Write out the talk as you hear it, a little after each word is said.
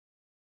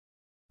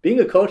Being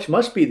a coach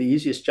must be the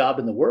easiest job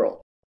in the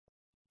world.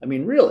 I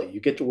mean, really, you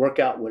get to work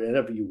out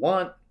whatever you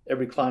want,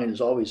 every client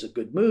is always in a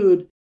good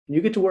mood, and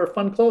you get to wear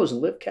fun clothes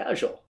and live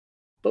casual.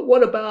 But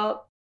what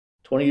about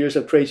 20 years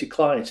of crazy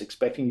clients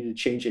expecting you to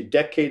change a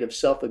decade of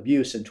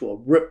self-abuse into a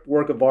ripped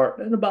work of art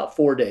in about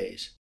 4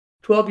 days?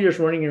 12 years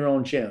running your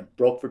own gym,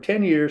 broke for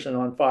 10 years and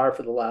on fire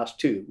for the last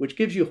 2, which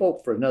gives you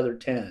hope for another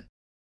 10.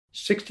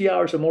 60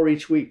 hours or more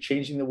each week,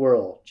 changing the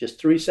world. Just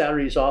 3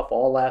 Saturdays off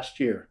all last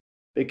year.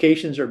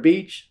 Vacations are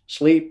beach,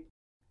 sleep,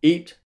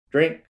 eat,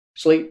 drink,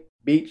 sleep,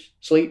 beach,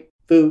 sleep,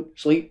 food,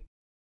 sleep,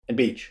 and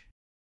beach.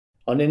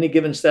 On any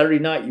given Saturday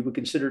night, you would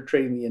consider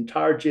trading the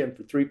entire gym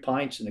for 3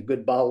 pints and a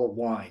good bottle of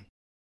wine.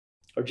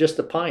 Or just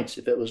the pints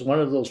if it was one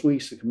of those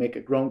weeks that could make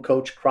a grown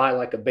coach cry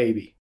like a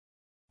baby.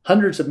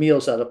 Hundreds of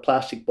meals out of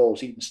plastic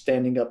bowls eaten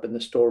standing up in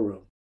the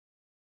storeroom.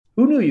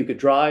 Who knew you could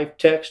drive,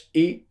 text,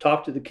 eat,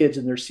 talk to the kids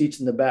in their seats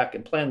in the back,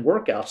 and plan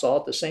workouts all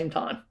at the same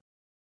time?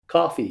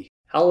 Coffee,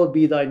 hallowed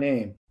be thy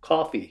name.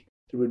 Coffee.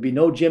 There would be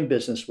no gym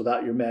business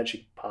without your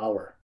magic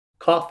power.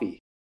 Coffee.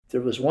 If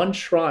there was one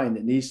shrine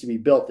that needs to be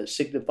built that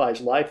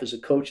signifies life as a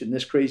coach in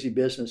this crazy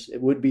business,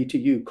 it would be to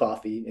you,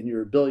 coffee, and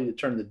your ability to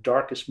turn the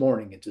darkest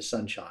morning into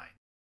sunshine.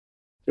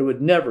 There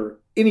would never,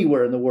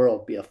 anywhere in the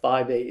world, be a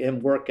 5 a.m.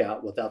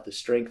 workout without the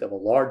strength of a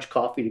large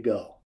coffee to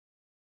go.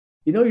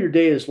 You know your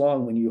day is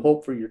long when you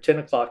hope for your 10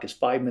 o'clock is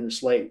 5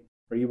 minutes late,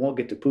 or you won't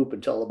get to poop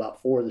until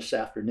about 4 this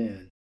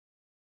afternoon.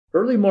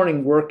 Early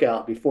morning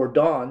workout before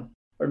dawn,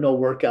 or no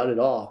workout at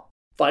all.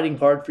 Fighting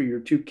hard for your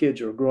 2 kids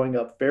who are growing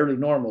up fairly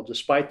normal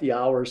despite the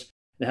hours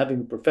and having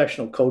a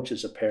professional coach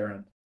as a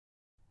parent.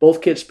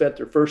 Both kids spent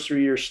their first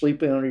 3 years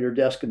sleeping under your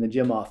desk in the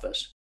gym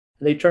office.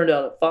 And they turned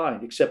out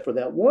fine, except for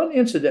that one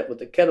incident with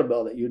the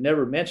kettlebell that you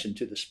never mentioned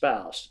to the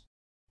spouse.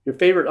 Your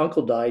favorite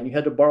uncle died and you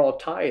had to borrow a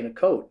tie and a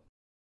coat,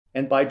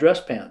 and buy dress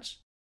pants,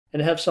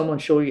 and have someone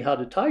show you how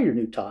to tie your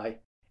new tie,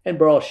 and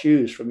borrow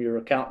shoes from your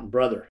accountant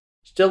brother.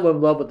 Still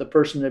in love with the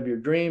person of your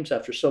dreams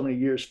after so many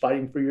years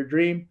fighting for your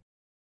dream?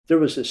 If there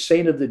was a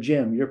saint of the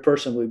gym, your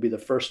person would be the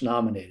first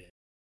nominated.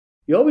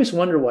 You always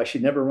wonder why she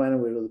never ran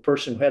away with a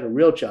person who had a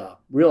real job,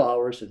 real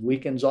hours, and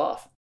weekends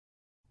off.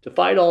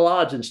 Defied all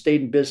odds and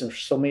stayed in business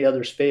so many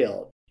others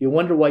failed. You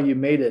wonder why you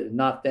made it and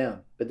not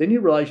them. But then you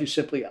realize you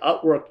simply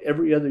outworked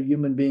every other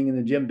human being in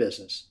the gym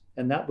business,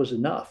 and that was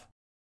enough.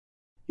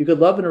 You could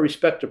love and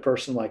respect a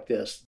person like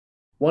this,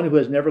 one who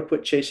has never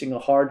quit chasing a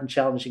hard and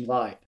challenging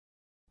life.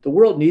 The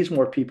world needs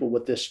more people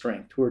with this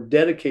strength, who are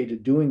dedicated to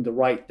doing the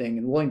right thing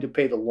and willing to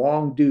pay the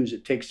long dues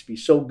it takes to be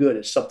so good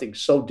at something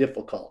so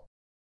difficult.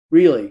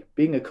 Really,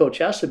 being a coach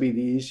has to be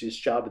the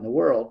easiest job in the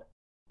world.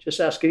 Just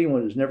ask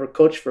anyone who's never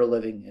coached for a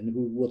living and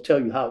who will tell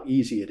you how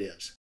easy it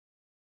is.